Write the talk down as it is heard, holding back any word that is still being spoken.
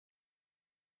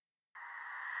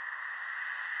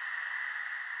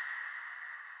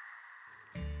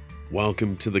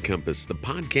Welcome to The Compass, the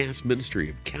podcast ministry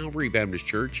of Calvary Baptist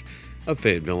Church of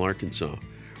Fayetteville, Arkansas.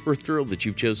 We're thrilled that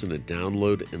you've chosen to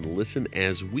download and listen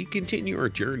as we continue our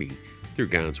journey through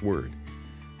God's Word.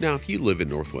 Now, if you live in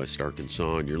Northwest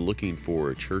Arkansas and you're looking for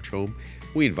a church home,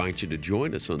 we invite you to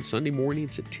join us on Sunday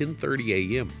mornings at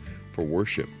 10:30 a.m. for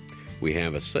worship. We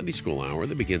have a Sunday school hour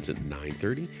that begins at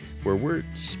 9:30, where we're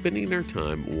spending our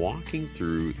time walking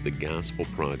through the Gospel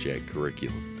Project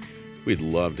curriculum. We'd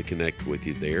love to connect with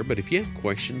you there, but if you have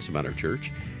questions about our church,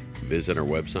 visit our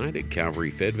website at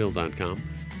calvaryfayetteville.com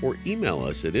or email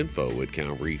us at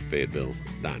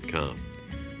info@calvaryfayetteville.com.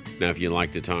 Now, if you'd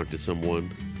like to talk to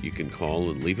someone, you can call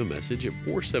and leave a message at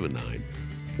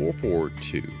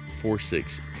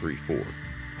 479-442-4634.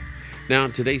 Now,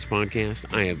 in today's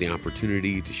podcast, I have the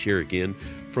opportunity to share again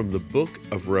from the book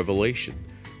of Revelation.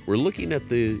 We're looking at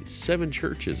the 7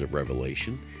 churches of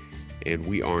Revelation, and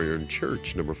we are in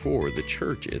church number 4, the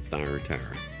church at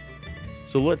Thyatira.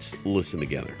 So let's listen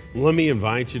together. Let me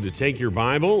invite you to take your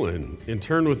Bible and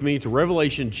turn with me to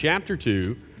Revelation chapter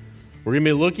 2. We're going to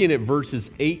be looking at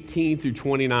verses 18 through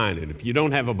 29. And if you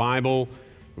don't have a Bible,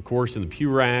 of course, in the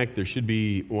pew rack, there should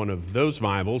be one of those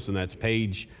Bibles, and that's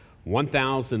page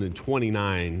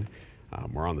 1029.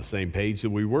 We're on the same page that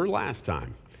we were last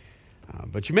time.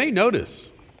 But you may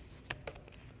notice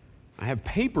I have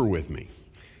paper with me.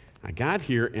 I got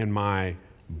here and my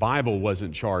Bible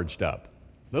wasn't charged up.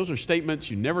 Those are statements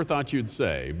you never thought you'd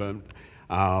say, but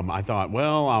I thought,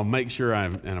 well, I'll make sure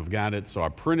I've got it. So I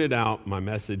printed out my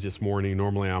message this morning.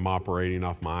 Normally I'm operating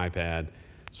off my iPad,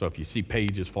 so if you see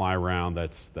pages fly around,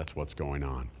 that's what's going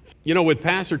on. You know, with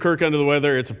Pastor Kirk under the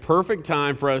weather, it's a perfect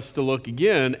time for us to look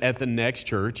again at the next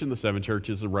church in the 7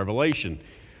 churches of Revelation.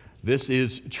 This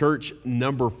is church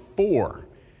number 4,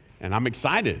 and I'm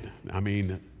excited. I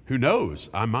mean, who knows?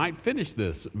 I might finish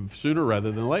this sooner rather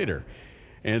than later.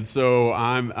 And so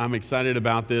I'm excited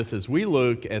about this as we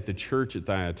look at the church at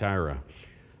Thyatira.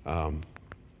 Now,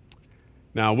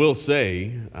 I will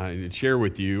say, share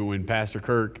with you, when Pastor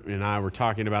Kirk and I were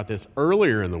talking about this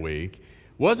earlier in the week,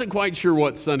 wasn't quite sure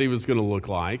what Sunday was going to look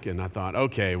like. And I thought,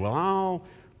 okay, well, I'll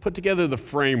put together the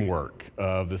framework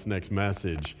of this next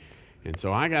message. And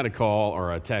so I got a call,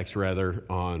 or a text rather,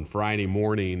 on Friday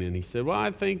morning, and he said, well,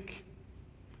 I think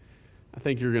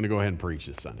you're going to go ahead and preach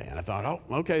this Sunday. And I thought, oh,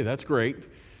 okay, that's great.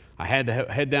 I had to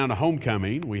head down to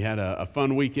homecoming. We had a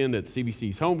fun weekend at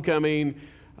CBC's homecoming,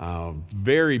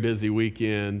 very busy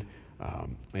weekend.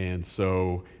 And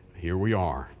so here we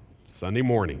are, Sunday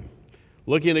morning,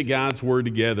 looking at God's Word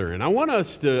together. And I want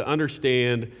us to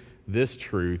understand this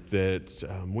truth that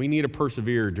we need to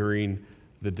persevere during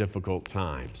the difficult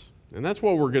times. And that's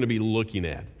what we're going to be looking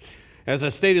at. As I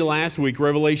stated last week,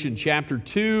 Revelation chapter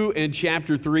 2 and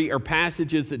chapter 3 are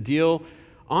passages that deal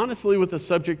honestly with the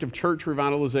subject of church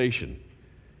revitalization.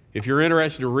 If you're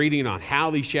interested in reading on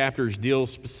how these chapters deal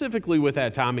specifically with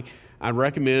that topic, I'd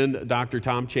recommend Dr.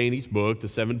 Tom Cheney's book, The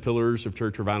 7 Pillars of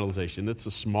Church Revitalization. It's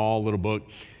a small little book.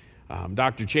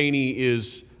 Dr. Cheney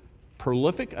is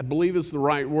prolific, I believe is the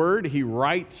right word. He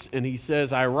writes and he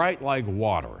says, I write like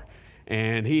water.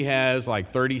 And he has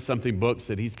like 30-something books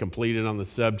that he's completed on the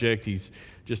subject. He's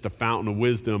just a fountain of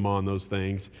wisdom on those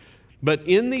things. But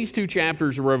in these 2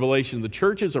 chapters of Revelation, the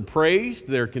churches are praised,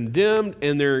 they're condemned,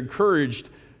 and they're encouraged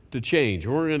to change.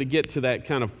 And we're going to get to that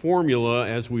kind of formula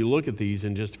as we look at these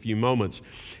in just a few moments.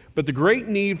 But the great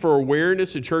need for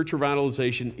awareness in church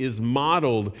revitalization is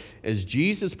modeled as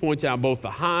Jesus points out both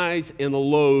the highs and the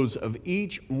lows of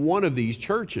each one of these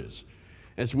churches.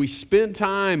 As we spend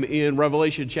time in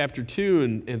Revelation chapter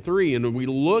 2 and 3, and we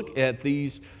look at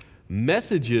these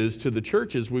messages to the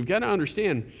churches, we've got to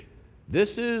understand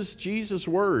this is Jesus'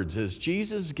 words. As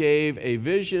Jesus gave a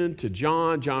vision to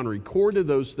John, John recorded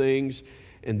those things,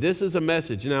 and this is a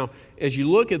message. Now, as you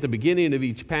look at the beginning of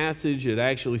each passage, it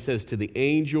actually says to the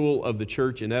angel of the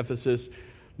church in Ephesus.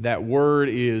 That word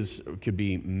could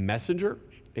be messenger,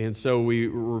 and so we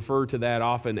refer to that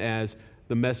often as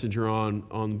the messenger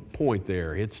on point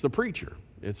there. It's the preacher.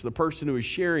 It's the person who is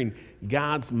sharing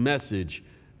God's message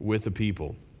with the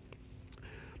people.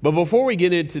 But before we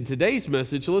get into today's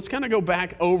message, let's kind of go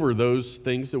back over those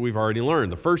things that we've already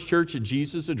learned. The first church that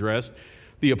Jesus addressed,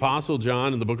 the Apostle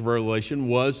John in the book of Revelation,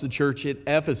 was the church at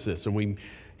Ephesus. And we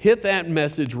hit that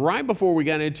message right before we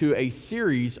got into a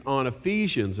series on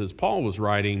Ephesians as Paul was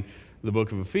writing the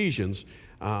book of Ephesians.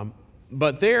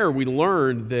 But there we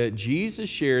learned that Jesus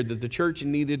shared that the church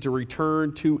needed to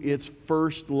return to its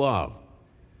first love.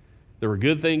 There were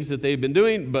good things that they'd been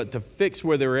doing, but to fix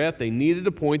where they were at, they needed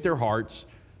to point their hearts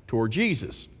toward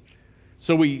Jesus.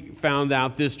 So we found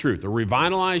out this truth. A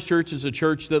revitalized church is a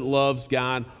church that loves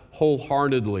God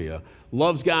wholeheartedly,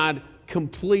 loves God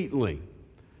completely.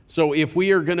 So if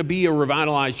we are going to be a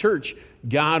revitalized church,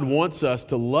 God wants us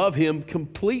to love him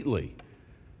completely.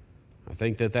 I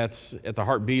think that that's at the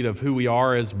heartbeat of who we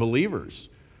are as believers.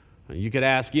 You could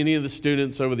ask any of the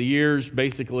students over the years,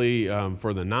 basically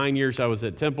for the 9 years I was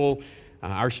at Temple,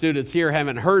 our students here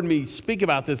haven't heard me speak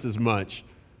about this as much,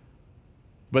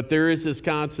 but there is this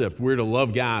concept. We're to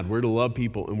love God, we're to love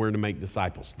people, and we're to make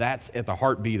disciples. That's at the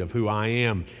heartbeat of who I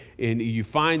am. And you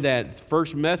find that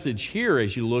first message here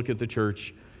as you look at the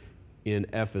church in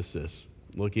Ephesus,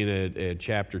 looking at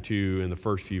chapter 2 and the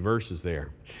first few verses there.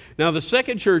 Now, the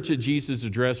second church that Jesus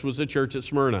addressed was the church at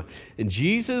Smyrna. And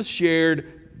Jesus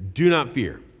shared, do not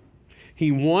fear.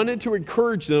 He wanted to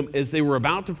encourage them as they were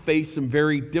about to face some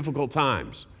very difficult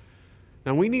times.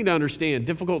 Now, we need to understand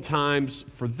difficult times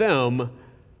for them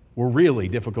were really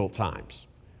difficult times.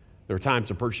 There were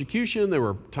times of persecution, there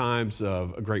were times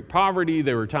of great poverty,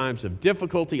 there were times of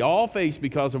difficulty, all faced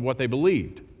because of what they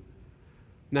believed.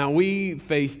 Now, we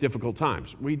face difficult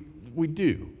times. We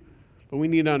do. But we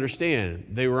need to understand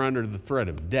they were under the threat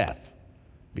of death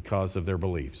because of their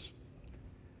beliefs.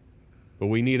 But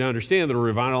we need to understand that a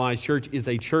revitalized church is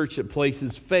a church that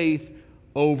places faith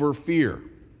over fear.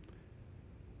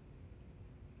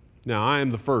 Now, I am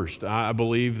the first. I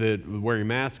believe that wearing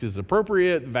masks is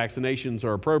appropriate, vaccinations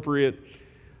are appropriate,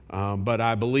 but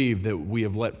I believe that we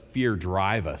have let fear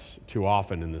drive us too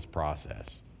often in this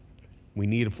process. We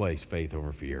need to place faith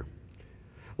over fear.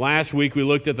 Last week, we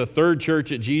looked at the third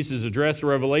church that Jesus addressed, the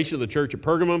revelation of the church at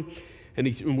Pergamum,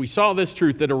 and we saw this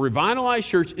truth, that a revitalized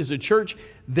church is a church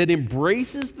that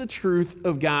embraces the truth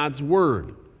of God's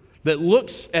word, that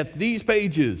looks at these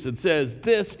pages and says,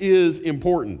 this is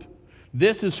important.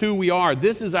 This is who we are.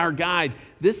 This is our guide.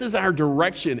 This is our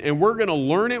direction. And we're going to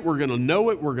learn it. We're going to know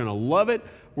it. We're going to love it.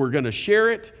 We're going to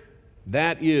share it.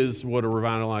 That is what a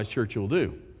revitalized church will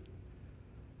do.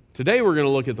 Today we're going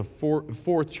to look at the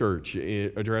fourth church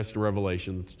addressed in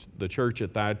Revelation, the church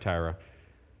at Thyatira,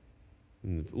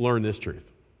 and learn this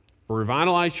truth. A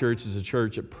revitalized church is a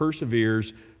church that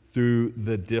perseveres through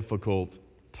the difficult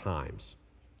times.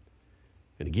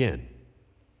 And again,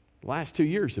 the last 2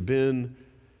 years have been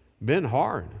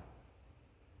hard.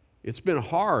 It's been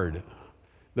hard.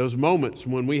 Those moments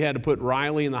when we had to put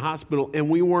Riley in the hospital and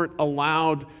we weren't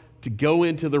allowed to go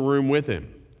into the room with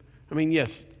him. I mean,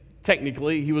 yes,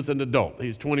 technically he was an adult. He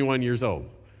was 21 years old.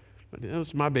 But that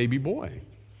was my baby boy.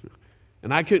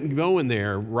 And I couldn't go in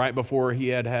there right before he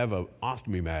had to have an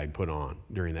ostomy bag put on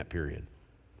during that period.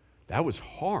 That was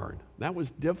hard. That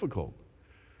was difficult.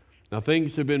 Now,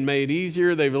 things have been made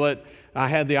easier. I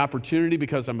had the opportunity,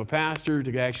 because I'm a pastor,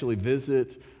 to actually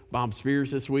visit Bob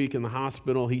Spears this week in the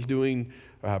hospital. He's doing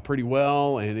pretty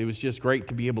well, and it was just great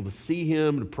to be able to see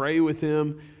him, to pray with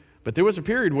him. But there was a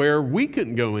period where we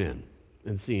couldn't go in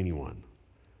and see anyone.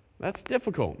 That's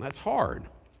difficult. That's hard.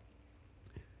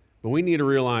 But we need to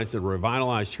realize that a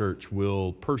revitalized church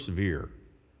will persevere,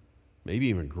 maybe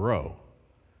even grow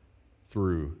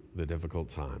through the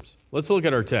difficult times. Let's look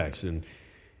at our text. In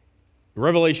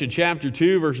Revelation chapter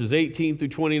 2, verses 18 through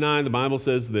 29, the Bible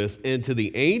says this, "And to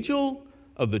the angel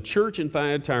of the church in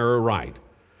Thyatira write,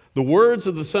 the words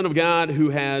of the Son of God,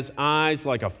 who has eyes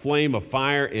like a flame of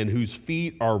fire and whose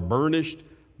feet are burnished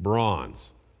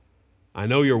bronze. I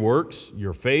know your works,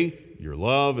 your faith, your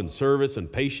love and service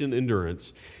and patient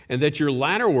endurance, and that your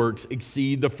latter works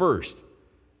exceed the first.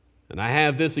 And I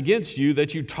have this against you,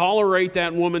 that you tolerate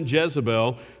that woman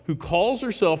Jezebel, who calls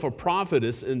herself a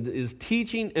prophetess and is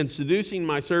teaching and seducing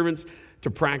my servants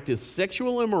to practice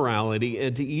sexual immorality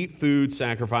and to eat food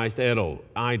sacrificed to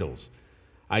idols.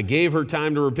 I gave her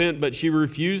time to repent, but she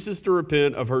refuses to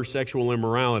repent of her sexual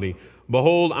immorality.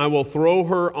 Behold, I will throw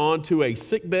her onto a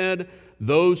sickbed.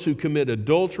 Those who commit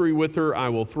adultery with her I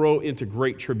will throw into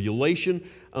great tribulation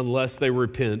unless they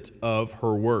repent of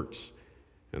her works.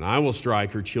 And I will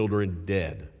strike her children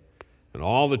dead. And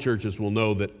all the churches will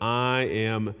know that I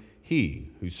am he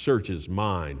who searches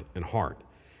mind and heart.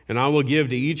 And I will give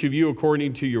to each of you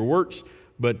according to your works,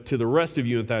 but to the rest of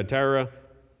you in Thyatira,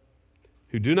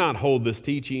 who do not hold this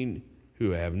teaching,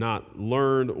 who have not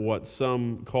learned what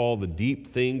some call the deep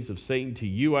things of Satan, to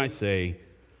you I say,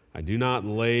 I do not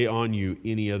lay on you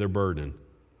any other burden.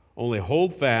 Only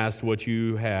hold fast what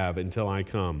you have until I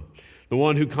come. The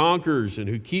one who conquers and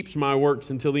who keeps my works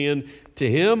until the end, to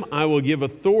him I will give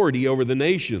authority over the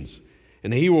nations,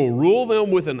 and he will rule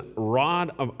them with a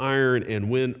rod of iron. And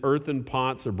when earthen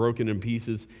pots are broken in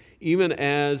pieces, even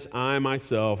as I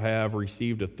myself have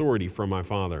received authority from my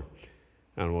Father,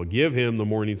 and I will give him the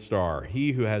morning star.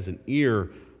 He who has an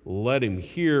ear, let him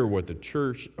hear what the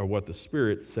church or what the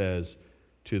Spirit says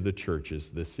to the churches."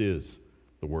 This is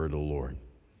the word of the Lord.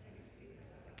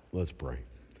 Let's pray.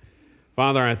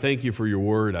 Father, I thank you for your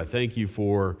word. I thank you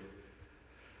for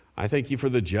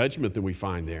the judgment that we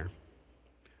find there,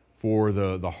 for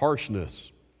the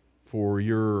harshness, for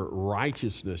your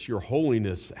righteousness. Your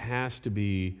holiness has to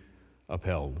be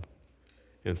upheld.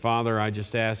 And Father, I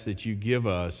just ask that you give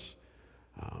us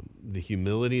the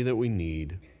humility that we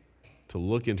need to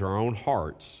look into our own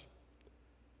hearts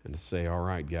and to say, all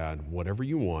right, God, whatever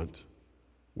you want,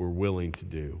 we're willing to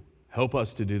do. Help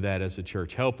us to do that as a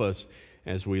church. Help us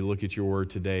as we look at your word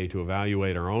today to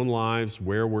evaluate our own lives,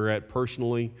 where we're at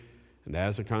personally and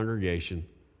as a congregation.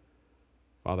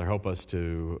 Father, help us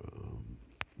to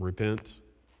repent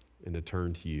and to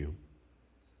turn to you.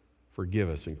 Forgive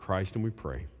us in Christ, and we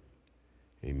pray.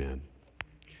 Amen.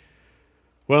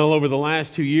 Well, over the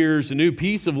last 2 years, a new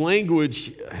piece of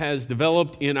language has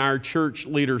developed in our church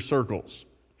leader circles.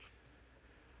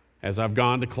 As I've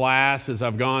gone to class, as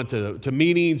I've gone to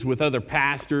meetings with other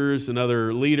pastors and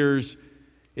other leaders,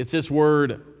 it's this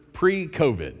word,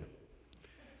 pre-COVID.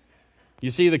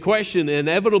 You see, the question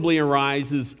inevitably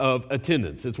arises of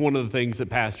attendance. It's one of the things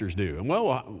that pastors do. And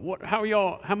well,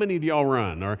 how many do y'all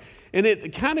run? And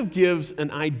it kind of gives an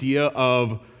idea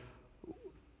of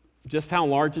just how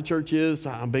large the church is,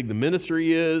 how big the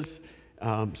ministry is.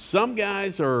 Some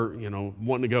guys are,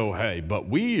 wanting to go, hey, but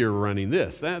we are running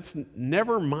this. That's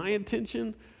never my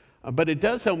intention, but it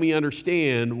does help me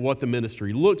understand what the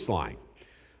ministry looks like.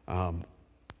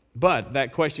 But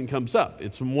that question comes up.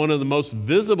 It's one of the most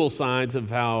visible signs of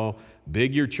how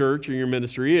big your church or your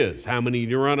ministry is. How many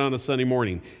do you run on a Sunday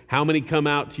morning? How many come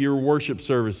out to your worship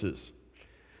services?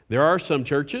 There are some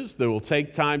churches that will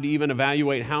take time to even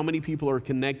evaluate how many people are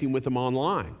connecting with them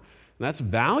online. And that's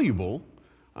valuable,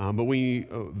 but we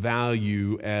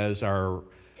value, as our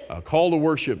call to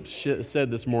worship said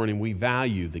this morning, we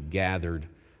value the gathered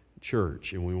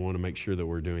church, and we want to make sure that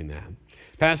we're doing that.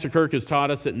 Pastor Kirk has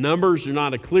taught us that numbers are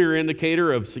not a clear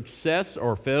indicator of success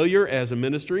or failure as a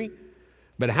ministry,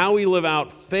 but how we live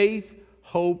out faith,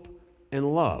 hope,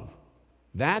 and love.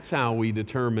 That's how we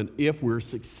determine if we're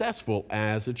successful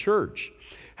as a church.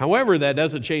 However, that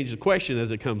doesn't change the question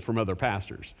as it comes from other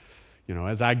pastors.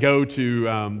 As I go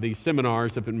to these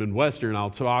seminars up in Midwestern, I'll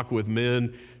talk with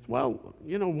men. Well,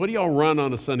 what do y'all run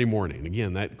on a Sunday morning?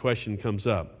 Again, that question comes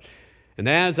up. And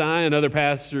as I and other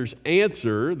pastors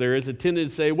answer, there is a tendency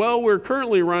to say, well, we're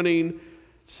currently running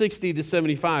 60 to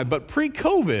 75, but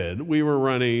pre-COVID, we were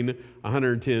running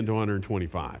 110 to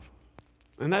 125.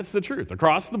 And that's the truth.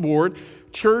 Across the board,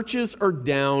 churches are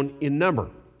down in number.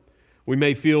 We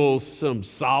may feel some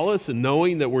solace in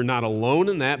knowing that we're not alone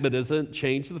in that, but it doesn't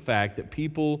change the fact that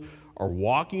people are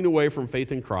walking away from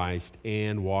faith in Christ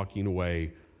and walking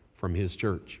away from His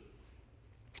church.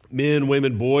 Men,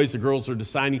 women, boys, and girls are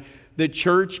deciding that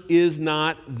church is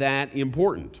not that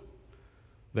important.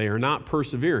 They are not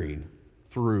persevering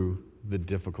through the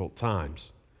difficult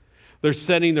times. They're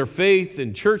setting their faith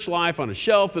in church life on a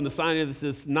shelf and deciding this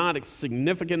is not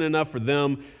significant enough for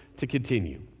them to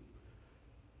continue.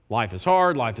 Life is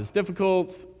hard, life is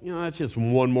difficult. That's just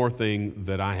one more thing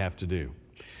that I have to do.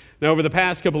 Now, over the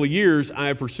past couple of years, I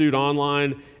have pursued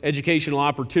online educational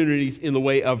opportunities in the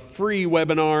way of free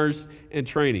webinars and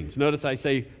trainings. Notice I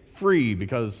say free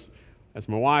because, as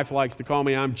my wife likes to call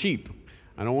me, I'm cheap.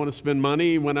 I don't want to spend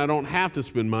money when I don't have to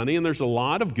spend money, and there's a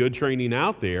lot of good training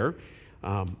out there.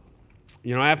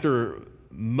 After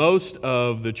most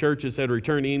of the churches had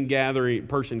returned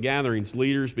in-person gatherings,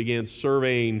 leaders began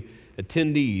surveying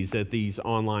attendees at these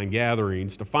online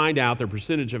gatherings to find out their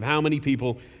percentage of how many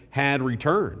people had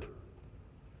returned.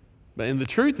 And the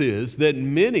truth is that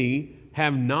many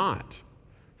have not.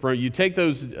 You take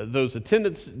those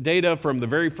attendance data from the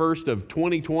very first of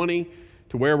 2020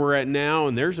 to where we're at now,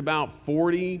 and there's about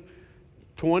 20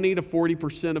 to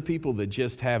 40% of people that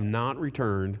just have not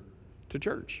returned to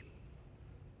church.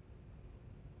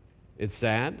 It's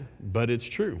sad, but it's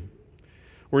true.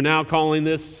 We're now calling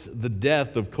this the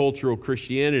death of cultural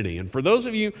Christianity. And for those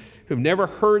of you who've never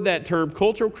heard that term,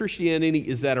 cultural Christianity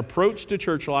is that approach to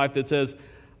church life that says,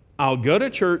 I'll go to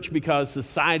church because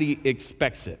society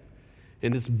expects it.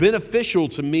 And it's beneficial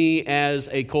to me as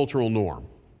a cultural norm.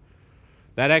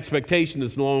 That expectation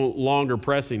is no longer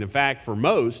pressing. In fact, for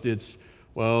most, it's,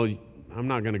 well, I'm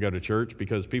not going to go to church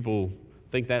because people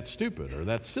think that's stupid or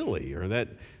that's silly or that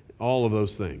all of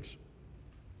those things.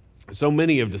 So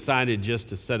many have decided just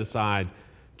to set aside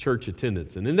church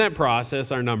attendance. And in that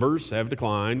process, our numbers have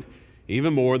declined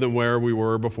even more than where we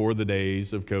were before the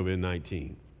days of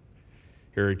COVID-19.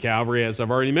 Here at Calvary, as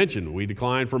I've already mentioned, we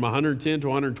declined from 110 to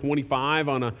 125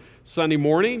 on a Sunday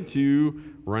morning to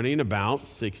running about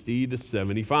 60 to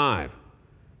 75.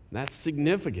 That's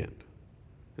significant.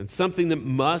 It's something that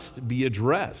must be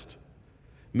addressed.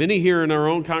 Many here in our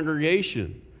own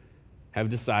congregation have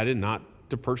decided not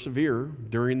to persevere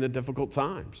during the difficult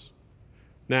times.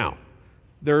 Now,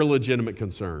 there are legitimate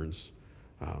concerns,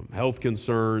 health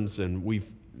concerns, and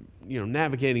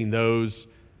navigating those,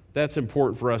 that's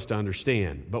important for us to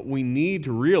understand. But we need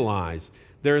to realize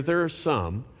there are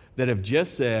some that have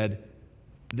just said,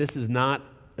 this is not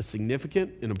a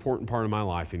significant and important part of my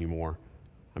life anymore.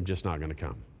 I'm just not going to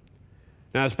come.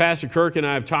 Now, as Pastor Kirk and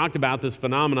I have talked about this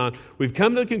phenomenon, we've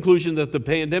come to the conclusion that the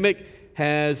pandemic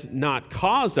has not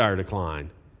caused our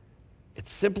decline.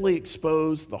 It's simply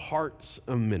exposed the hearts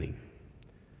of many.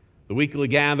 The weekly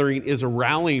gathering is a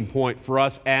rallying point for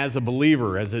us as a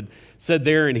believer, as it said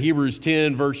there in Hebrews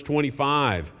 10, verse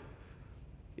 25.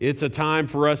 It's a time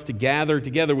for us to gather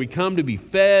together. We come to be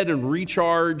fed and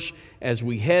recharged as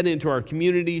we head into our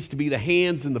communities to be the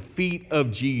hands and the feet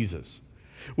of Jesus.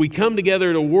 We come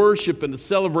together to worship and to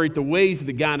celebrate the ways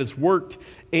that God has worked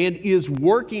and is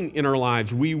working in our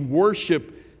lives. We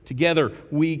worship together.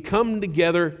 We come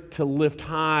together to lift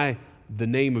high the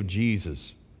name of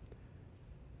Jesus.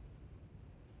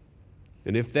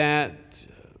 And if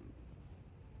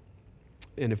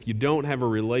you don't have a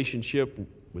relationship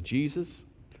with Jesus,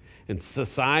 and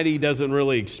society doesn't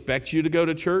really expect you to go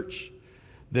to church,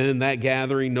 then that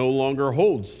gathering no longer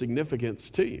holds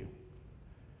significance to you.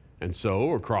 And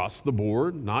so across the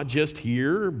board, not just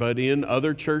here, but in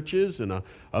other churches and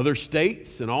other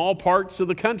states and all parts of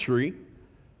the country,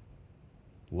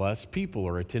 less people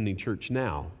are attending church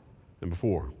now than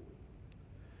before.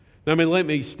 Now, let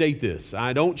me state this.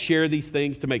 I don't share these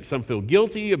things to make some feel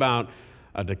guilty about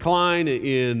a decline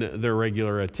in their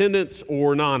regular attendance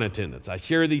or non-attendance. I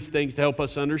share these things to help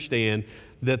us understand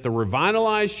that the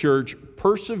revitalized church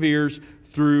perseveres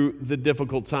through the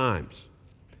difficult times.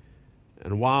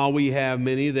 And while we have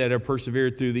many that have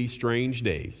persevered through these strange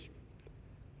days,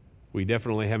 we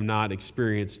definitely have not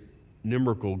experienced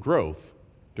numerical growth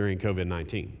during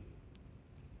COVID-19.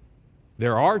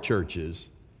 There are churches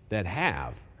that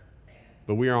have,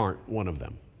 but we aren't one of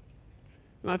them.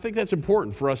 And I think that's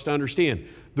important for us to understand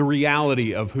the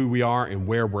reality of who we are and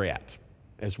where we're at.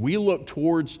 As we look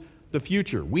towards the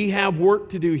future, we have work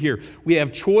to do here. We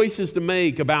have choices to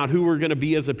make about who we're going to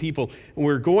be as a people. And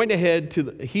we're going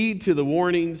to heed to the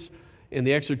warnings and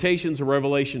the exhortations of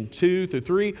Revelation 2 through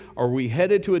 3. Or are we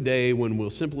headed to a day when we'll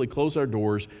simply close our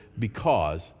doors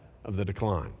because of the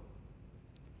decline?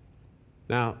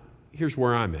 Now, here's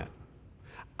where I'm at.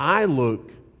 I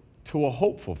look to a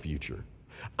hopeful future.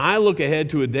 I look ahead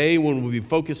to a day when we'll be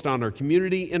focused on our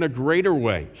community in a greater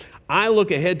way. I look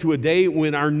ahead to a day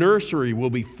when our nursery will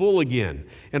be full again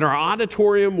and our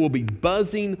auditorium will be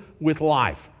buzzing with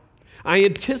life. I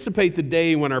anticipate the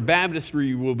day when our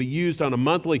baptistry will be used on a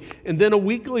monthly and then a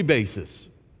weekly basis.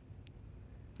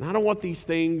 And I don't want these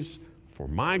things for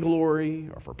my glory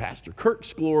or for Pastor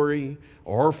Kirk's glory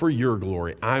or for your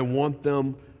glory. I want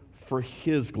them for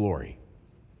His glory.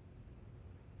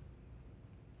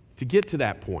 To get to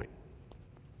that point,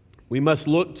 we must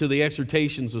look to the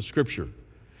exhortations of Scripture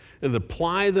and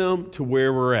apply them to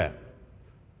where we're at.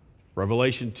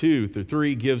 Revelation 2 through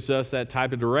 3 gives us that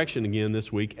type of direction again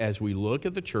this week as we look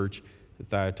at the church at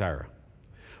Thyatira.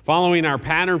 Following our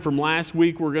pattern from last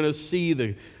week, we're going to see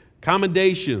the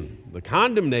commendation, the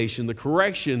condemnation, the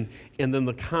correction, and then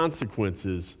the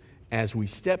consequences as we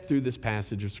step through this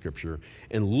passage of Scripture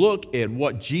and look at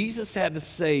what Jesus had to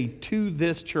say to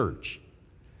this church.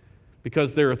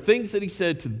 Because there are things that He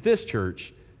said to this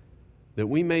church that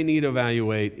we may need to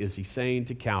evaluate, is He saying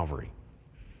to Calvary?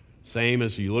 Same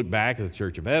as you look back at the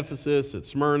church of Ephesus, at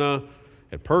Smyrna,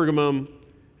 at Pergamum,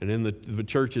 and in the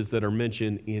churches that are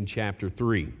mentioned in chapter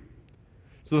 3.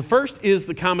 So the first is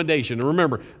the commendation. And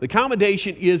remember, the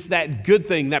commendation is that good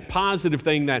thing, that positive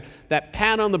thing, that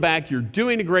pat on the back, you're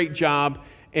doing a great job.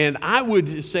 And I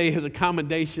would say as a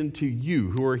commendation to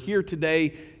you who are here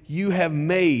today, you have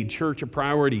made church a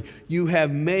priority. You have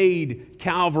made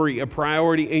Calvary a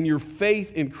priority and your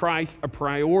faith in Christ a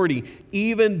priority,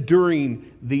 even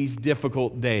during these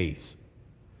difficult days.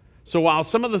 So while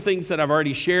some of the things that I've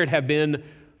already shared have been,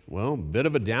 a bit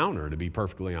of a downer, to be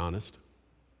perfectly honest,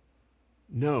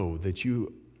 know that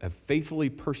you have faithfully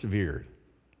persevered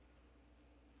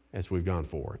as we've gone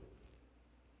forward.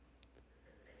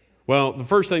 Well, the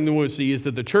first thing that we'll see is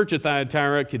that the church at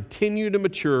Thyatira continued to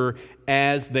mature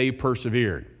as they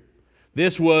persevered.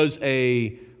 This was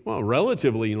a,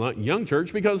 relatively young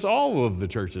church because all of the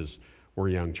churches were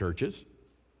young churches.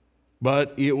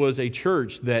 But it was a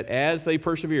church that as they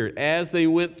persevered, as they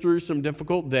went through some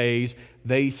difficult days,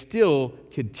 they still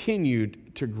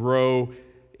continued to grow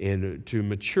and to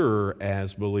mature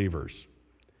as believers.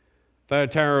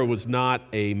 Thyatira was not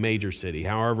a major city,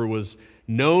 however, it was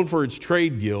known for its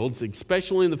trade guilds,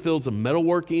 especially in the fields of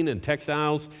metalworking and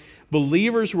textiles.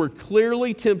 Believers were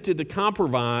clearly tempted to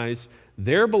compromise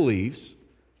their beliefs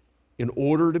in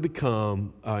order to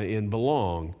become and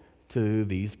belong to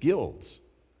these guilds.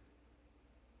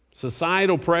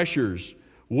 Societal pressures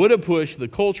would have pushed the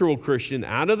cultural Christian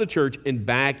out of the church and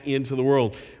back into the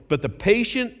world. But the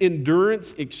patient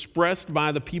endurance expressed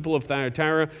by the people of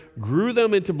Thyatira grew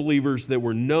them into believers that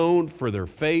were known for their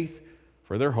faith,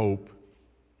 for their hope,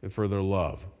 and for their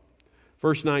love.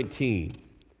 Verse 19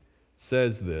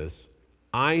 says this,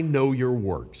 I know your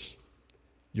works,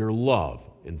 your love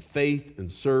and faith and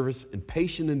service and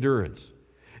patient endurance,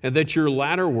 and that your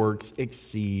latter works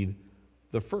exceed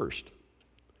the first.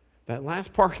 That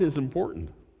last part is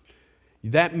important.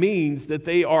 That means that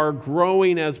they are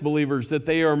growing as believers, that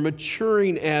they are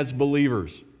maturing as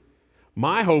believers.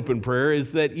 My hope and prayer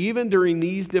is that even during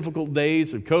these difficult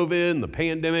days of COVID and the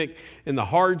pandemic and the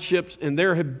hardships, and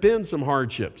there have been some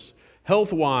hardships,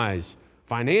 health-wise,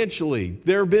 financially,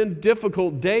 there have been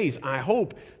difficult days. I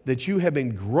hope that you have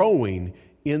been growing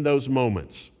in those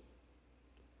moments.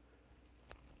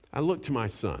 I look to my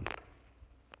son,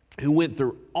 who went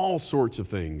through all sorts of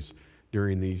things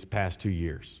during these past 2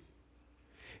 years.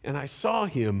 And I saw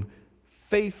him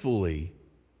faithfully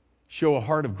show a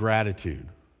heart of gratitude.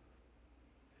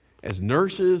 As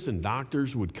nurses and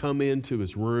doctors would come into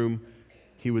his room,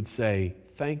 he would say,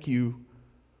 thank you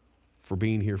for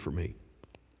being here for me.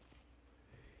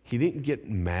 He didn't get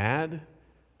mad.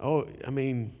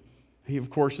 He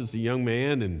of course is a young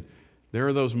man, and there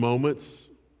are those moments,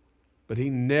 but he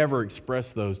never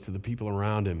expressed those to the people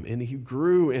around him. And he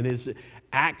grew, and his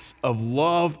acts of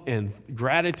love and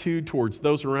gratitude towards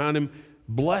those around him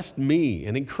blessed me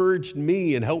and encouraged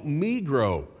me and helped me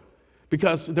grow.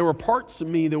 Because there were parts of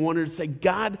me that wanted to say,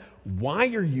 God, why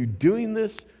are you doing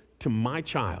this to my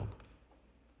child?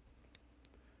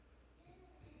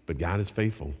 But God is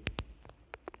faithful.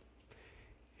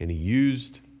 And he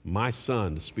used my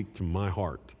son to speak to my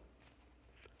heart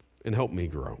and help me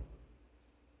grow.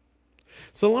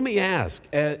 So let me ask,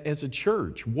 as a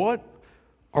church, what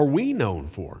are we known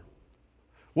for?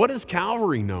 What is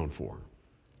Calvary known for?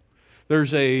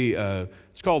 There's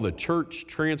it's called the Church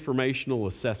Transformational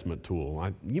Assessment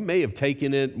Tool. You may have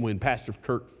taken it when Pastor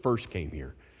Kirk first came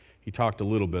here. He talked a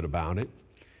little bit about it.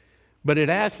 But it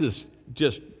asks this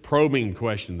just probing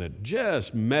question that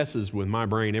just messes with my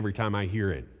brain every time I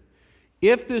hear it.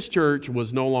 If this church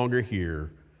was no longer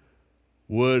here,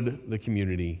 would the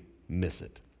community miss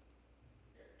it?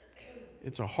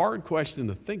 It's a hard question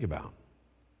to think about.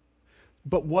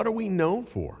 But what are we known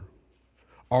for?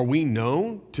 Are we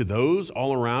known to those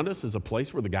all around us as a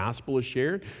place where the gospel is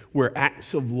shared, where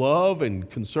acts of love and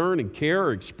concern and care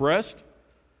are expressed?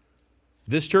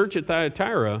 This church at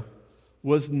Thyatira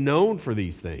was known for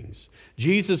these things.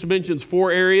 Jesus mentions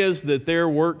 4 areas that their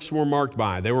works were marked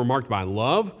by. They were marked by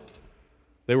love.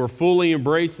 They were fully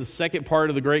embraced the second part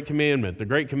of the Great Commandment. The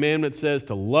Great Commandment says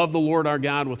to love the Lord our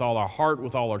God with all our heart,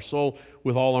 with all our soul,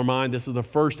 with all our mind. This is the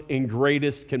first and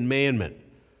greatest commandment.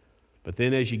 But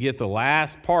then as you get the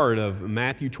last part of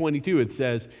Matthew 22, it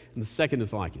says, and the second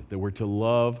is like it, that we're to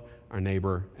love our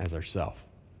neighbor as ourselves.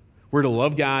 We're to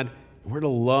love God, and we're to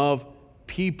love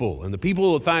people. And the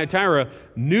people of Thyatira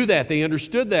knew that. They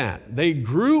understood that. They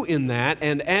grew in that,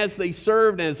 and as they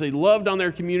served, as they loved on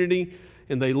their community,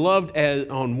 and they loved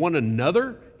on one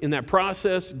another in that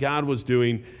process, God was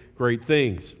doing great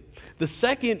things. The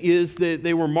second is that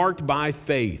they were marked by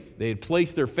faith. They had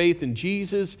placed their faith in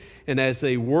Jesus, and as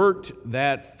they worked,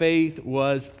 that faith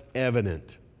was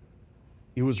evident.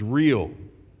 It was real.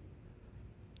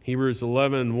 Hebrews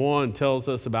 11:1 tells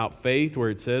us about faith, where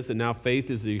it says that now faith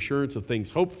is the assurance of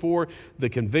things hoped for, the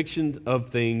conviction of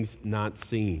things not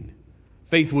seen.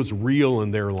 Faith was real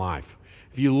in their life.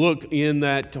 If you look in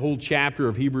that whole chapter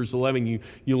of Hebrews 11,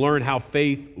 you learn how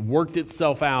faith worked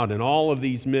itself out in all of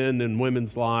these men and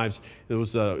women's lives. It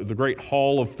was the great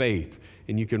hall of faith,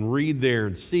 and you can read there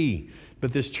and see.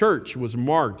 But this church was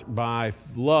marked by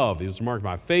love. It was marked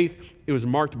by faith. It was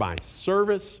marked by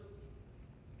service.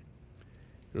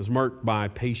 It was marked by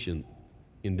patient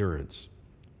endurance.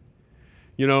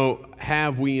 You know,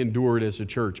 have we endured as a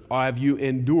church? Have you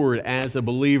endured as a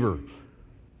believer?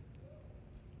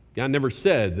 God never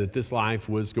said that this life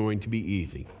was going to be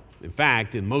easy. In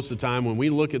fact, and most of the time when we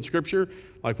look at Scripture,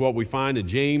 like what we find in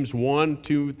James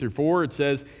 1:2-4, it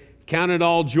says, "Count it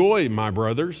all joy, my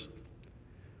brothers,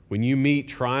 when you meet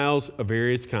trials of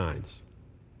various kinds.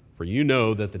 For you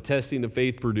know that the testing of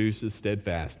faith produces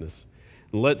steadfastness.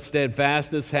 And let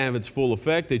steadfastness have its full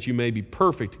effect, that you may be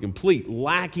perfect, complete,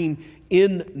 lacking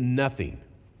in nothing."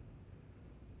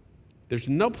 there's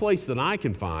no place that I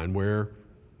can find where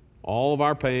all of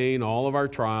our pain, all of our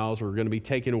trials are going to be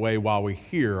taken away while we're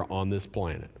here on this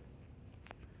planet.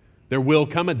 There will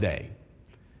come a day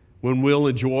when we'll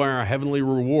enjoy our heavenly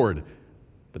reward,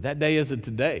 but that day isn't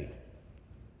today.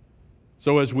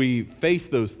 So as we face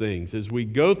those things, as we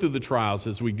go through the trials,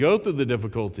 as we go through the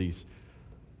difficulties,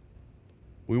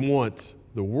 we want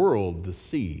the world to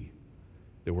see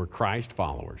that we're Christ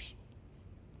followers.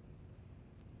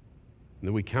 And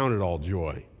that we count it all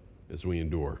joy as we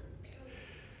endure.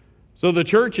 So the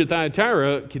church at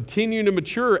Thyatira continued to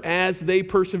mature as they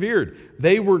persevered.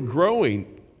 They were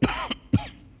growing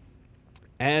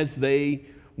as they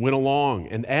went along.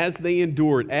 And as they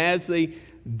endured, as they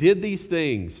did these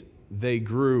things, they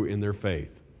grew in their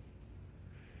faith.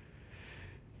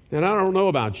 And I don't know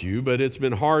about you, but it's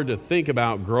been hard to think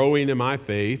about growing in my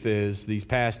faith as these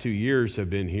past 2 years have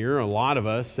been here. A lot of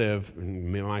us have,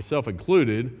 myself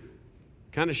included,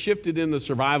 kind of shifted into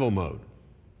survival mode.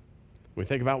 We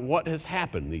think about what has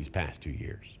happened these past 2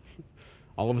 years.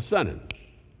 All of a sudden,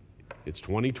 it's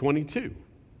 2022.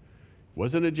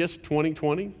 Wasn't it just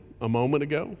 2020 a moment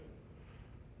ago?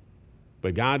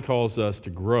 But God calls us to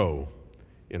grow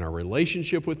in our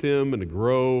relationship with Him and to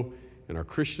grow in our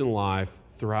Christian life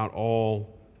throughout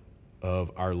all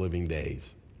of our living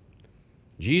days.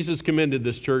 Jesus commended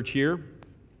this church here.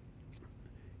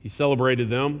 He celebrated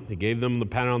them. He gave them the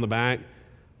pat on the back.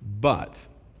 But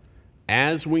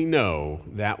as we know,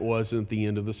 that wasn't the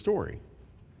end of the story.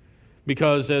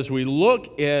 Because as we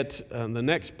look at the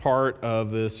next part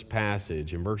of this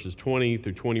passage in verses 20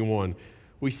 through 21,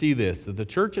 we see this, that the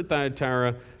church at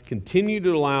Thyatira continued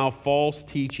to allow false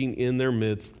teaching in their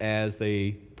midst as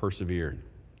they persevered.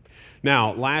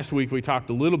 Now, last week we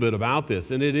talked a little bit about this,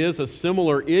 and it is a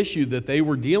similar issue that they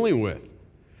were dealing with.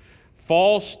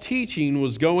 False teaching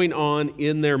was going on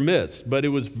in their midst, but it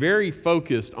was very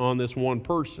focused on this one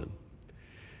person.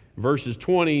 Verses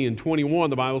 20 and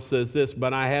 21, the Bible says this,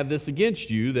 "But I have this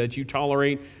against you, that you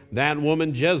tolerate that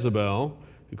woman Jezebel,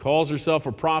 who calls herself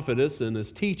a prophetess and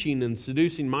is teaching and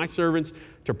seducing my servants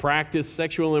to practice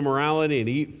sexual immorality and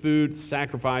eat food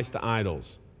sacrificed to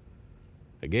idols.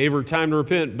 I gave her time to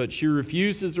repent, but she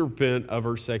refuses to repent of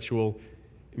her sexual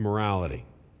immorality."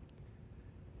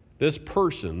 This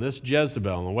person, this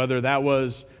Jezebel, and whether that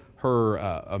was her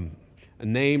a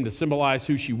name to symbolize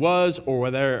who she was or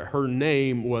whether her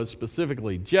name was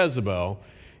specifically Jezebel,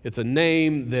 it's a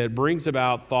name that brings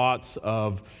about thoughts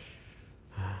of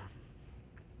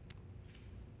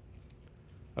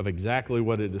exactly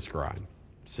what it described,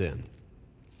 sin.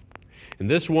 And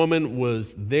this woman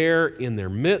was there in their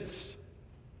midst,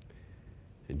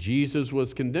 and Jesus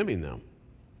was condemning them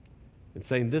and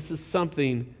saying this is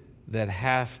something that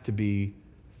has to be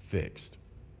fixed.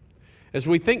 As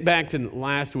we think back to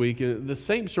last week, the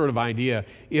same sort of idea,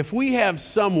 if we have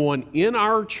someone in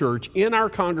our church, in our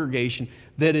congregation,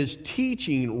 that is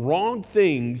teaching wrong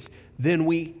things, then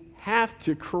we have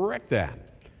to correct that.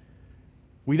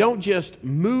 We don't just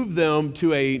move them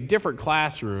to a different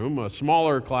classroom, a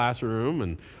smaller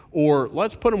classroom, or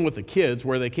let's put them with the kids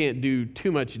where they can't do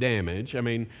too much damage. I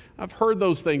mean, I've heard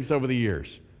those things over the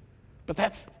years. But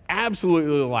that's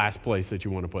absolutely the last place that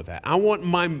you want to put that. I want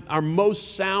our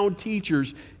most sound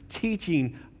teachers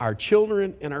teaching our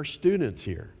children and our students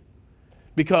here.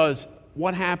 Because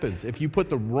what happens if you put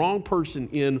the wrong person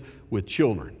in with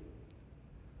children?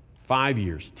 5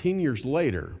 years, 10 years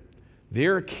later,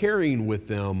 they're carrying with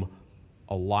them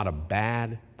a lot of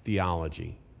bad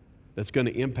theology that's going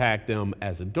to impact them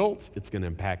as adults. It's going to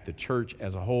impact the church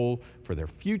as a whole for their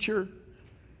future.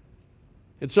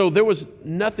 And so there was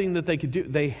nothing that they could do.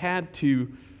 They had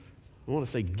to, I want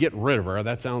to say get rid of her.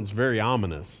 That sounds very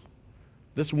ominous.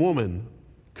 This woman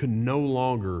could no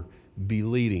longer be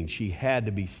leading. She had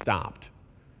to be stopped.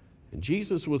 And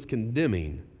Jesus was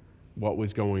condemning what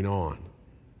was going on.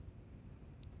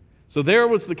 So there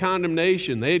was the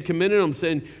condemnation. They had commended him,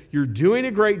 saying, "You're doing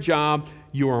a great job.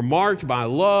 You are marked by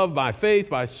love, by faith,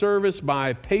 by service,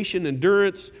 by patient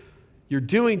endurance. You're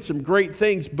doing some great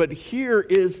things, but here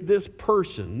is this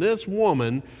person, this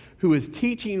woman, who is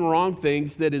teaching wrong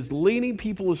things, that is leading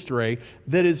people astray,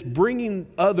 that is bringing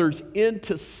others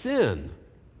into sin.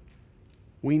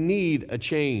 We need a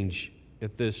change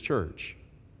at this church.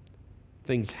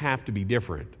 Things have to be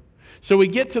different." So we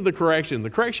get to the correction. The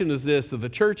correction is this, that the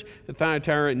church at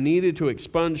Thyatira needed to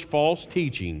expunge false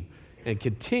teaching and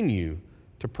continue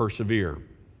to persevere.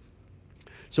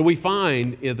 So we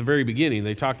find at the very beginning,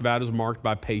 they talked about it as marked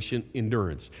by patient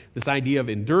endurance. This idea of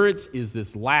endurance is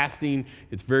this lasting,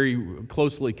 it's very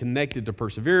closely connected to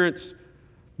perseverance.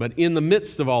 But in the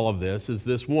midst of all of this is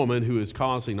this woman who is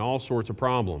causing all sorts of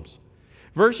problems.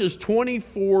 Verses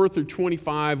 24 through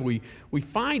 25, we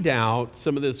find out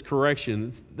some of this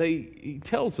correction. He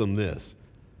tells them this.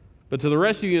 But to the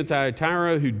rest of you in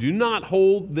Thyatira who do not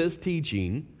hold this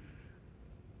teaching,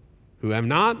 who have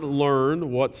not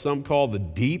learned what some call the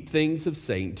deep things of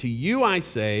Satan, to you I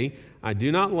say, I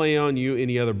do not lay on you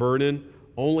any other burden,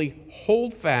 only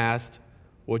hold fast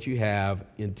what you have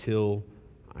until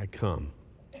I come.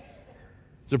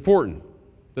 It's important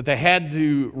that they had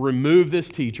to remove this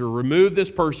teacher, remove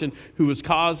this person who was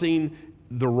causing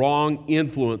the wrong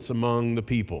influence among the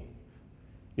people.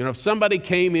 You know, if somebody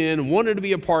came in and wanted to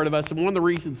be a part of us, and one of the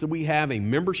reasons that we have a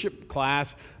membership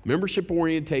class, membership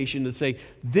orientation to say,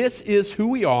 this is who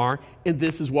we are and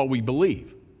this is what we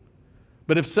believe.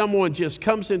 But if someone just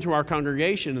comes into our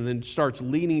congregation and then starts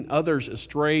leading others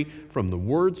astray from the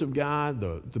words of God,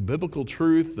 the biblical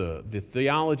truth, the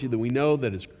theology that we know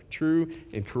that is true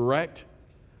and correct,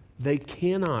 they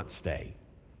cannot stay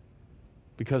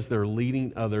because they're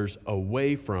leading others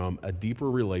away from a deeper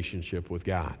relationship with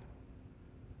God.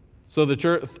 So the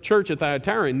church at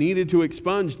Thyatira needed to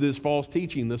expunge this false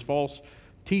teaching, this false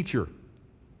teacher,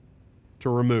 to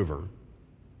remove her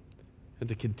and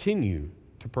to continue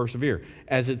to persevere.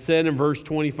 As it said in verse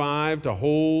 25, to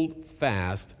hold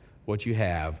fast what you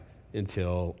have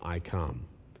until I come.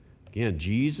 Again,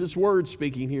 Jesus' words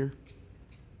speaking here.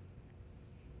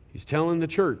 He's telling the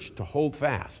church to hold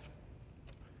fast.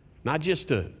 Not just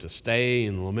to stay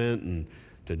and lament and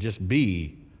to just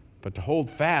be, but to hold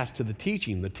fast to the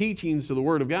teaching. The teachings of the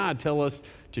Word of God tell us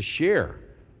to share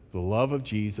the love of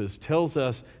Jesus, tells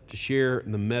us to share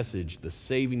the message, the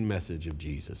saving message of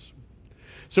Jesus.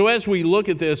 So as we look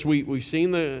at this, we've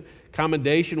seen the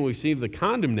commendation, we've seen the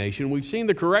condemnation, we've seen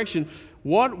the correction.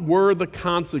 What were the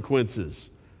consequences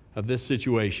of this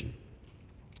situation?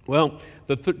 Well,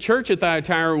 the church at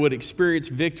Thyatira would experience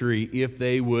victory if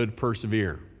they would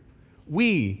persevere.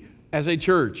 We, as a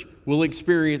church, will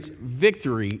experience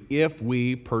victory if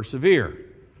we persevere.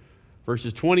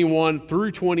 Verses 21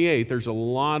 through 28, there's a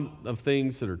lot of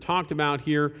things that are talked about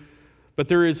here, but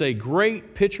there is a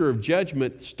great picture of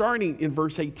judgment starting in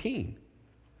verse 18.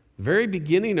 The very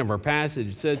beginning of our passage,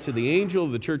 it said, to the angel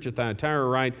of the church of Thyatira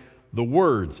write, the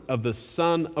words of the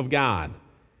Son of God,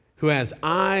 who has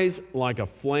eyes like a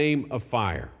flame of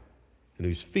fire, and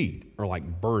whose feet are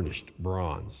like burnished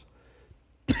bronze.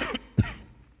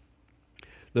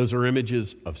 Those are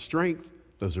images of strength.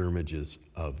 Those are images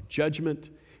of judgment.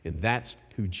 And that's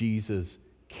who Jesus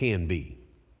can be.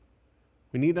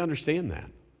 We need to understand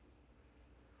that.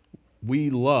 We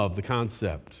love the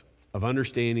concept of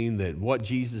understanding that what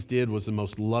Jesus did was the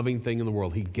most loving thing in the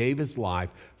world. He gave his life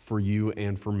for you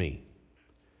and for me.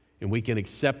 And we can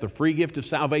accept the free gift of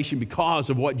salvation because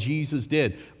of what Jesus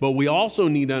did. But we also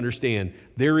need to understand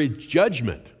there is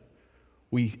judgment.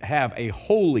 We have a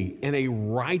holy and a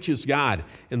righteous God.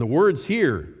 And the words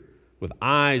here, with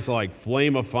eyes like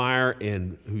flame of fire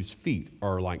and whose feet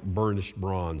are like burnished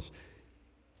bronze,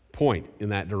 point in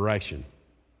that direction.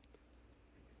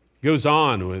 Goes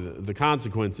on with the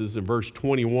consequences in verse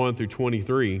 21 through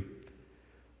 23.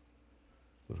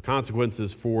 The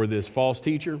consequences for this false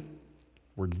teacher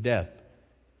were death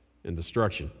and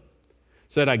destruction.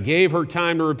 Said, I gave her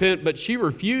time to repent, but she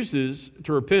refuses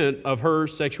to repent of her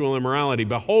sexual immorality.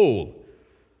 Behold,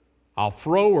 I'll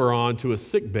throw her onto a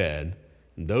sickbed,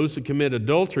 and those who commit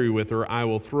adultery with her I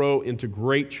will throw into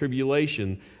great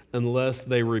tribulation unless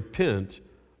they repent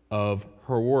of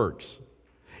her works.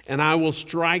 And I will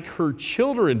strike her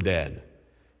children dead,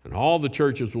 and all the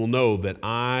churches will know that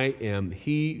I am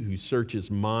he who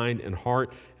searches mind and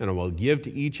heart, and I will give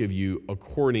to each of you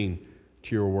according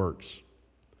to your works.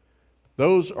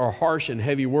 Those are harsh and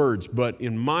heavy words, but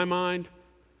in my mind,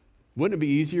 wouldn't it be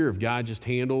easier if God just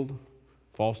handled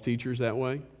false teachers that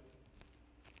way?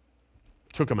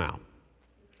 Took them out.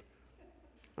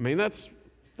 I mean, that's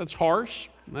harsh,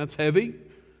 that's heavy,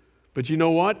 but you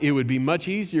know what? It would be much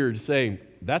easier to say,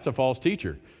 that's a false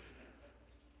teacher.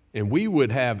 And we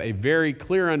would have a very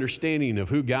clear understanding of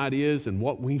who God is and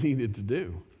what we needed to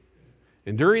do.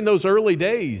 And during those early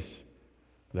days,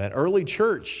 that early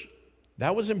church,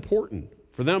 that was important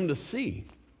for them to see.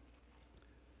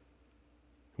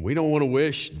 We don't want to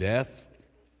wish death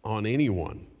on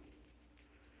anyone.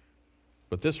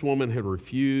 But this woman had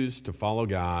refused to follow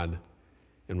God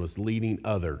and was leading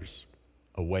others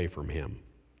away from him.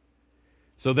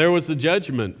 So there was the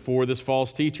judgment for this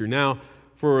false teacher. Now,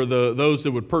 for those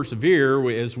that would persevere,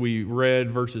 as we read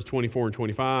verses 24 and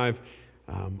 25,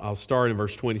 I'll start in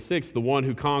verse 26. The one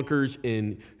who conquers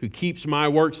and who keeps my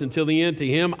works until the end, to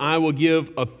him I will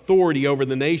give authority over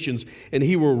the nations, and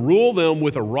he will rule them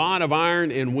with a rod of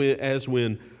iron, and as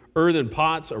when earthen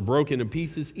pots are broken in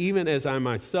pieces, even as I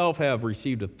myself have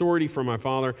received authority from my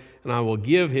Father, and I will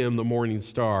give him the morning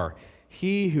star.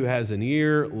 He who has an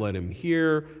ear, let him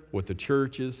hear what the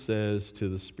churches says to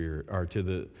the Spirit, or to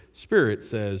the Spirit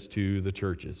says to the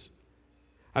churches.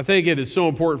 I think it is so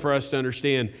important for us to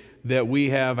understand that we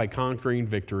have a conquering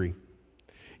victory.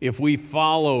 If we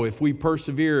follow, if we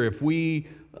persevere, if we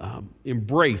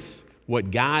embrace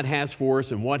what God has for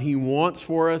us and what he wants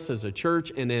for us as a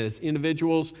church and as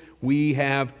individuals, we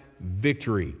have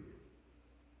victory.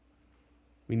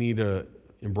 We need to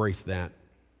embrace that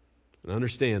and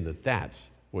understand that that's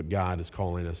what God is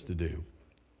calling us to do.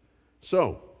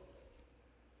 So,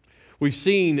 we've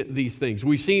seen these things.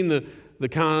 We've seen the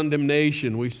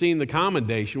condemnation. We've seen the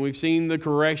commendation. We've seen the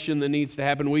correction that needs to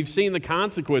happen. We've seen the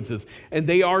consequences, and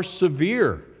they are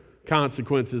severe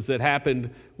consequences that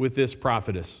happened with this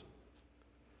prophetess.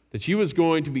 That she was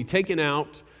going to be taken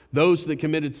out, those that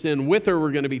committed sin with her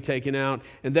were going to be taken out,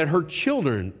 and that her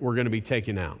children were going to be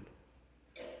taken out.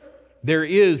 There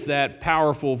is that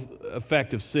powerful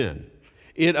effect of sin.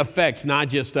 It affects not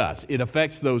just us. It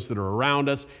affects those that are around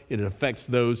us. It affects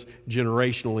those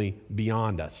generationally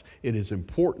beyond us. It is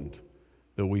important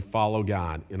that we follow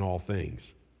God in all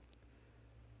things.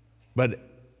 But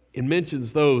it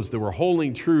mentions those that were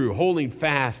holding true, holding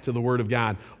fast to the Word of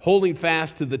God, holding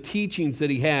fast to the teachings that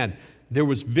he had. There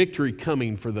was victory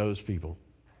coming for those people.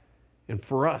 And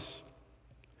for us,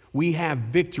 we have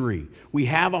victory. We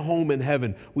have a home in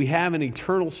heaven. We have an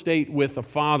eternal state with the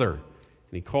Father.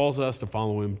 And he calls us to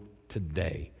follow him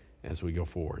today as we go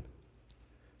forward.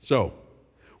 So,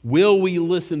 will we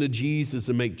listen to Jesus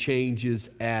and make changes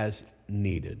as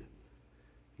needed?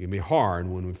 It can be hard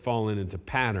when we've fallen into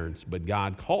patterns, but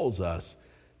God calls us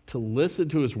to listen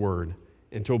to his word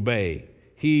and to obey.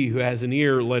 He who has an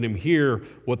ear, let him hear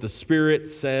what the Spirit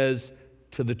says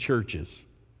to the churches.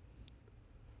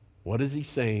 What is he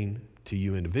saying to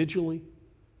you individually?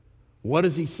 What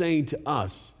is he saying to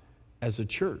us as a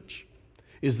church?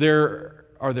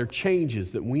 Are there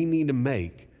changes that we need to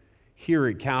make here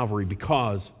at Calvary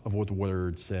because of what the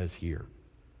Word says here?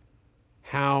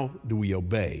 How do we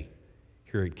obey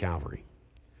here at Calvary?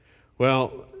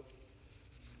 Well,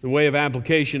 in way of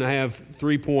application, I have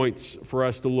 3 points for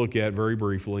us to look at very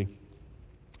briefly.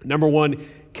 Number one,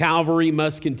 Calvary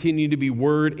must continue to be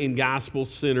Word and gospel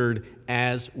centered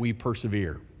as we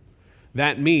persevere.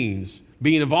 That means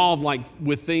being involved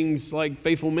with things like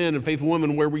Faithful Men and Faithful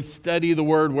Women, where we study the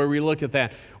Word, where we look at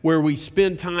that, where we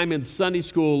spend time in Sunday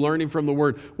school learning from the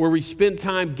Word, where we spend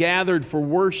time gathered for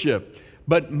worship.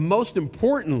 But most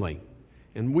importantly,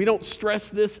 and we don't stress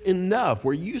this enough,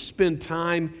 where you spend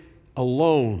time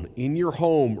alone in your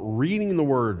home reading the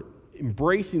Word,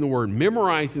 embracing the Word,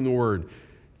 memorizing the Word,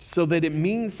 so that it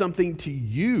means something to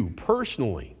you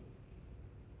personally.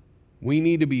 We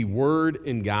need to be Word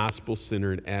and gospel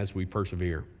centered as we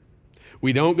persevere.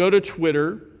 We don't go to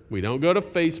Twitter. We don't go to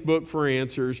Facebook for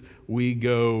answers. We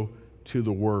go to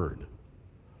the Word.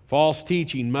 False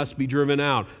teaching must be driven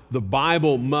out. The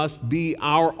Bible must be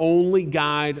our only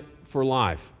guide for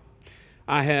life.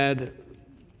 I had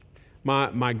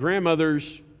my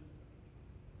grandmother's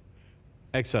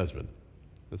ex-husband.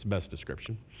 That's the best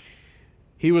description.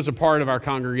 He was a part of our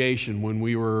congregation when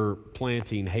we were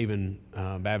planting Haven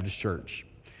Baptist Church.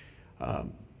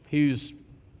 He was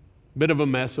a bit of a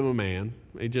mess of a man.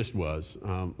 He just was.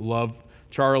 Loved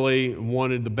Charlie,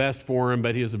 wanted the best for him,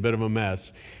 but he was a bit of a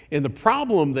mess. And the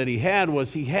problem that he had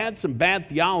was he had some bad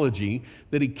theology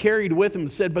that he carried with him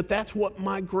and said, but that's what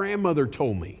my grandmother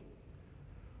told me.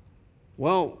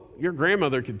 Well, your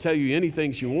grandmother can tell you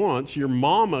anything she wants. Your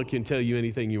mama can tell you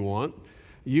anything you want.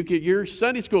 Your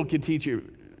Sunday school can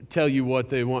tell you what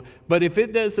they want. But if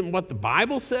it doesn't what the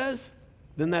Bible says,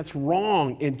 then that's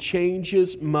wrong, and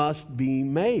changes must be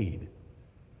made.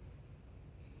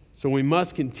 So we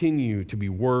must continue to be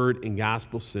Word and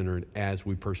gospel-centered as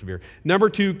we persevere. Number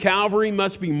two, Calvary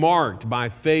must be marked by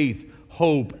faith,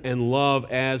 hope, and love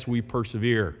as we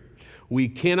persevere. We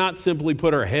cannot simply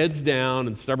put our heads down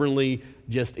and stubbornly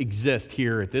just exist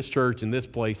here at this church, in this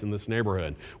place, in this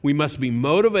neighborhood. We must be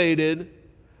motivated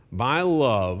by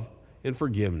love and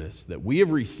forgiveness that we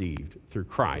have received through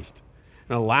Christ,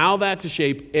 and allow that to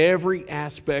shape every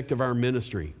aspect of our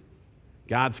ministry.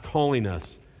 God's calling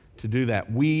us to do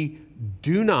that. We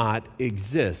do not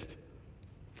exist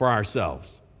for ourselves.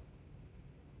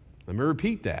 Let me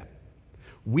repeat that.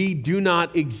 We do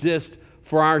not exist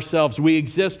for ourselves. We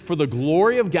exist for the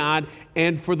glory of God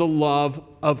and for the love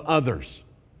of others.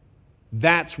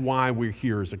 That's why we're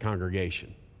here as a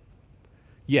congregation.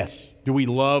 Yes, do we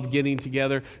love getting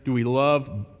together? Do we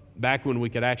love back when we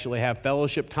could actually have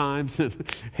fellowship times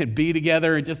and be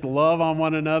together and just love on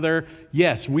one another.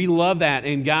 Yes, we love that,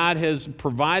 and God has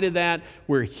provided that.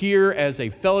 We're here as a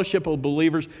fellowship of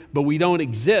believers, but we don't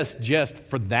exist just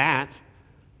for that.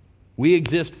 We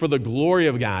exist for the glory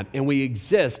of God, and we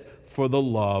exist for the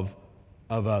love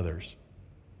of others.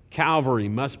 Calvary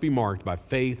must be marked by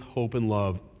faith, hope, and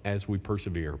love as we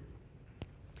persevere.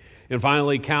 And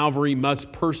finally, Calvary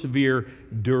must persevere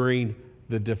during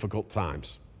the difficult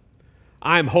times.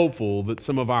 I'm hopeful that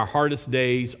some of our hardest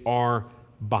days are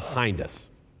behind us,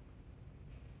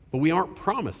 but we aren't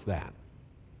promised that.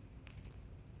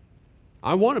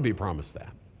 I want to be promised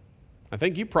that. I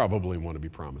think you probably want to be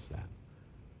promised that.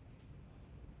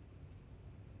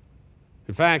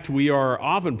 In fact, we are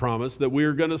often promised that we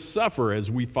are going to suffer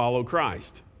as we follow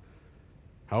Christ.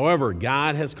 However,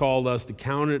 God has called us to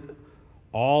count it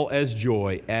all as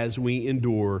joy as we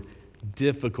endure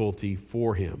difficulty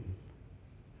for Him.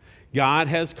 God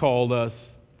has called us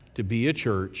to be a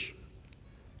church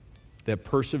that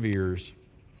perseveres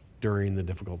during the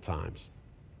difficult times.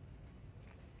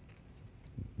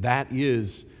 That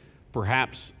is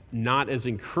perhaps not as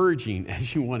encouraging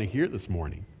as you want to hear this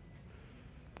morning,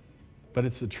 but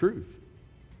it's the truth.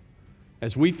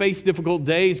 As we face difficult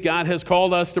days, God has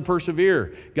called us to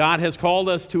persevere. God has called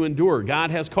us to endure.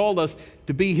 God has called us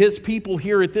to be His people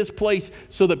here at this place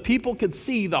so that people can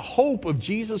see the hope of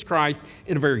Jesus Christ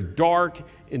in a very dark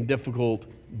and difficult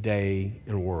day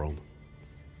and world.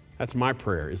 That's my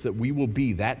prayer, is that we will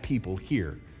be that people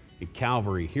here at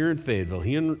Calvary, here in Fayetteville,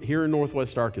 here in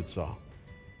Northwest Arkansas,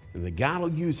 and that God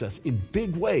will use us in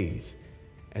big ways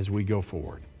as we go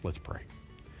forward. Let's pray.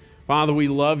 Father, we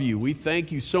love you. We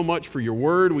thank you so much for your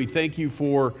word. We thank you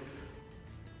for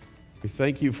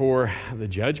the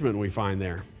judgment we find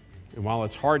there. And while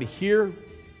it's hard to hear and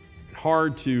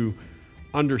hard to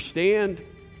understand,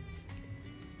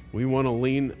 we want to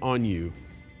lean on you.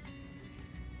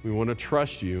 We want to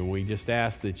trust you, and we just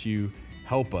ask that you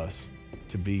help us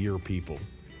to be your people.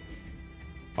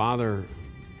 Father,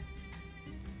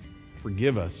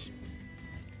 forgive us.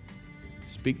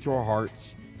 Speak to our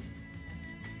hearts.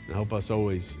 And help us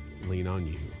always lean on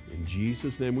you. In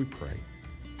Jesus' name we pray.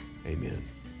 Amen.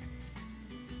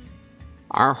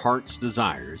 Our heart's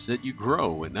desire is that you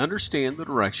grow and understand the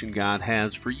direction God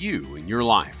has for you in your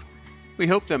life. We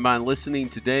hope that by listening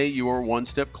today, you are one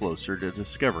step closer to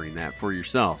discovering that for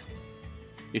yourself.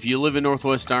 If you live in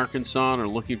Northwest Arkansas and are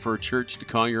looking for a church to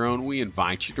call your own, we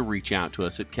invite you to reach out to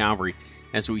us at Calvary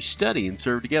as we study and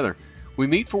serve together. We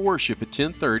meet for worship at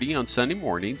 10:30 on Sunday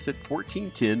mornings at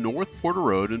 1410 North Porter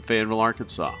Road in Fayetteville,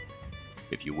 Arkansas.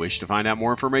 If you wish to find out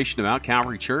more information about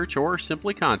Calvary Church or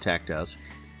simply contact us,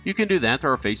 you can do that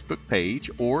through our Facebook page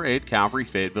or at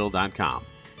calvaryfayetteville.com.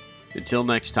 Until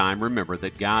next time, remember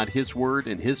that God, His Word,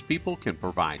 and His people can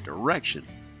provide direction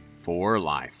for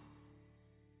life.